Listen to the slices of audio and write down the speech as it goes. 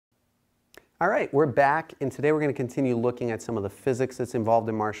All right, we're back, and today we're going to continue looking at some of the physics that's involved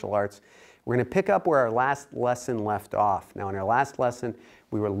in martial arts. We're going to pick up where our last lesson left off. Now, in our last lesson,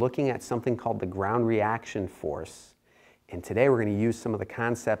 we were looking at something called the ground reaction force. And today we're going to use some of the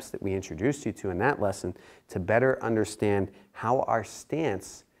concepts that we introduced you to in that lesson to better understand how our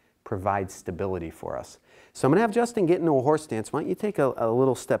stance provides stability for us. So I'm going to have Justin get into a horse stance. Why don't you take a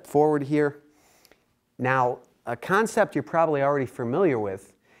little step forward here. Now, a concept you're probably already familiar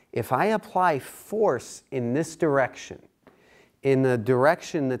with, if I apply force in this direction, in the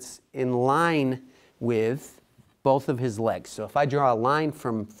direction that's in line with both of his legs. So if I draw a line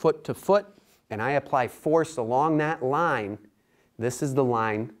from foot to foot and I apply force along that line, this is the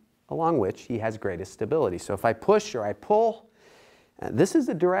line along which he has greatest stability. So if I push or I pull, this is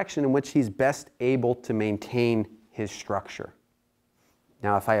the direction in which he's best able to maintain his structure.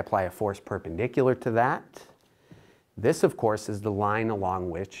 Now if I apply a force perpendicular to that, this, of course, is the line along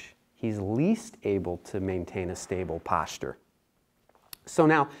which he's least able to maintain a stable posture. So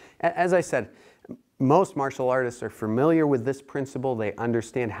now, as I said, most martial artists are familiar with this principle. They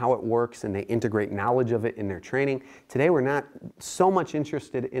understand how it works and they integrate knowledge of it in their training. Today, we're not so much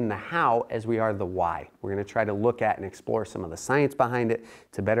interested in the how as we are the why. We're going to try to look at and explore some of the science behind it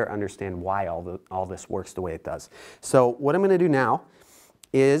to better understand why all this works the way it does. So what I'm going to do now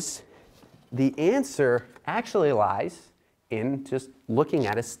is the answer actually lies in just looking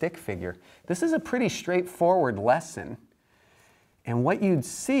at a stick figure. This is a pretty straightforward lesson. And what you'd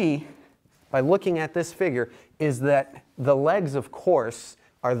see by looking at this figure is that the legs, of course,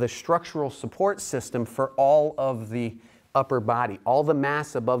 are the structural support system for all of the upper body. All the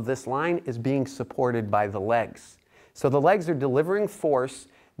mass above this line is being supported by the legs. So the legs are delivering force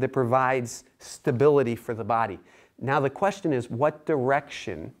that provides stability for the body. Now the question is, what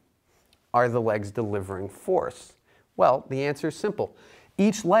direction are the legs delivering force? Well, the answer is simple.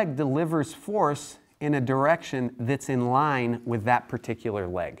 Each leg delivers force in a direction that's in line with that particular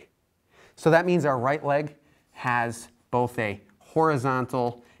leg. So that means our right leg has both a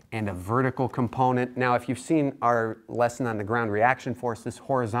horizontal and a vertical component. Now, if you've seen our lesson on the ground reaction force, this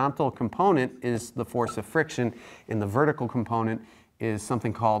horizontal component is the force of friction, and the vertical component is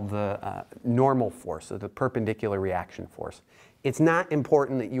something called the normal force, or the perpendicular reaction force. It's not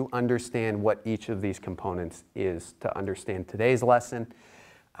important that you understand what each of these components is to understand today's lesson.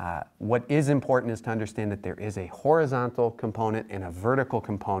 What is important is to understand that there is a horizontal component and a vertical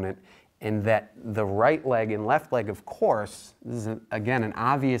component, and that the right leg and left leg, of course, this is again an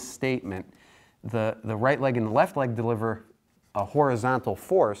obvious statement, the right leg and the left leg deliver a horizontal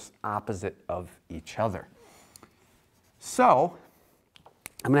force opposite of each other. So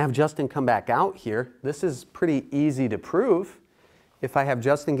I'm going to have Justin come back out here. This is pretty easy to prove. If I have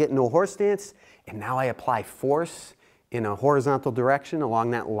Justin get into a horse stance, and now I apply force in a horizontal direction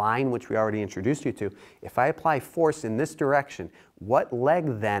along that line which we already introduced you to, if I apply force in this direction, what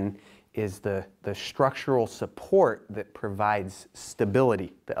leg then is the structural support that provides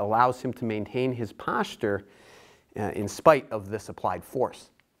stability, that allows him to maintain his posture in spite of this applied force?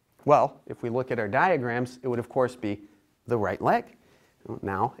 Well, if we look at our diagrams, it would of course be the right leg.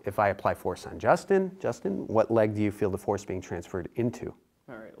 Now, if I apply force on Justin, what leg do you feel the force being transferred into?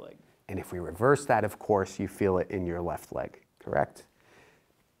 My right leg. And if we reverse that, of course, you feel it in your left leg, correct?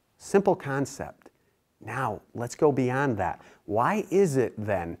 Simple concept. Now, let's go beyond that. Why is it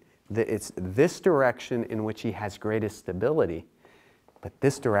then that it's this direction in which he has greatest stability, but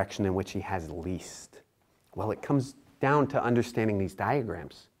this direction in which he has least? Well, it comes down to understanding these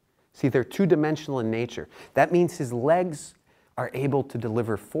diagrams. See, they're two-dimensional in nature. That means his legs are able to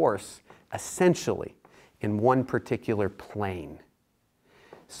deliver force essentially in one particular plane.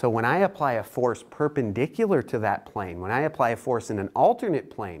 So when I apply a force perpendicular to that plane, when I apply a force in an alternate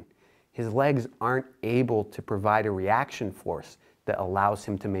plane, his legs aren't able to provide a reaction force that allows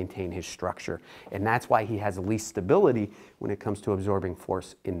him to maintain his structure. And that's why he has least stability when it comes to absorbing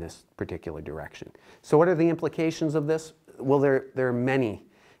force in this particular direction. So what are the implications of this? Well, there are many.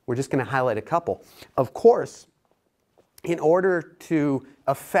 We're just going to highlight a couple. Of course, in order to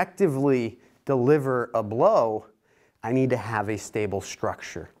effectively deliver a blow, I need to have a stable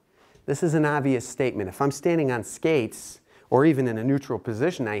structure. This is an obvious statement. If I'm standing on skates, or even in a neutral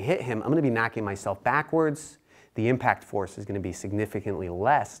position, I hit him, I'm going to be knocking myself backwards. The impact force is going to be significantly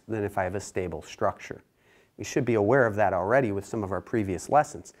less than if I have a stable structure. We should be aware of that already with some of our previous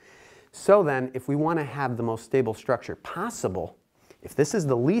lessons. So then, if we want to have the most stable structure possible, if this is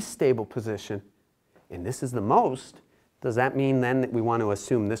the least stable position, and this is the most, does that mean then that we want to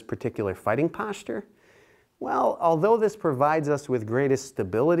assume this particular fighting posture? Well, although this provides us with greatest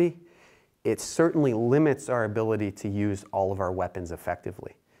stability, it certainly limits our ability to use all of our weapons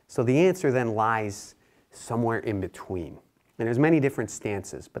effectively. So the answer then lies somewhere in between. And there's many different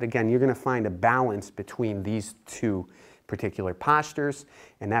stances, but again, you're going to find a balance between these two particular postures,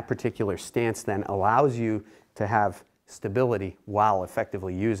 and that particular stance then allows you to have stability while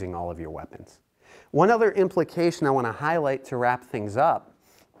effectively using all of your weapons. One other implication I want to highlight to wrap things up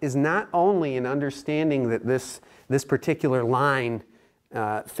is not only an understanding that this particular line,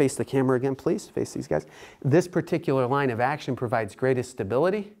 face the camera again please, face these guys, this particular line of action provides greatest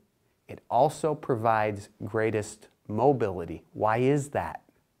stability, it also provides greatest mobility. Why is that?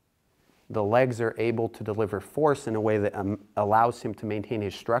 The legs are able to deliver force in a way that allows him to maintain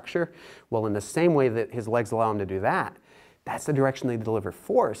his structure. Well, in the same way that his legs allow him to do that, that's the direction they deliver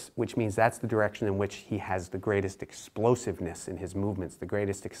force, which means that's the direction in which he has the greatest explosiveness in his movements, the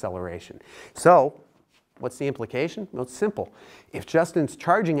greatest acceleration. So, what's the implication? Well, it's simple. If Justin's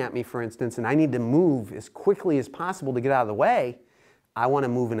charging at me, for instance, and I need to move as quickly as possible to get out of the way, I want to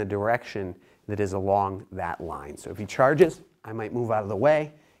move in a direction that is along that line. So if he charges, I might move out of the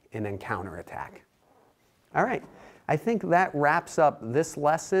way and then counterattack. All right, I think that wraps up this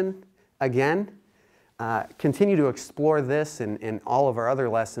lesson. Again, continue to explore this and all of our other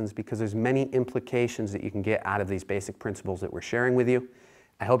lessons because there's many implications that you can get out of these basic principles that we're sharing with you.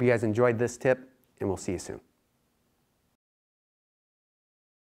 I hope you guys enjoyed this tip, and we'll see you soon.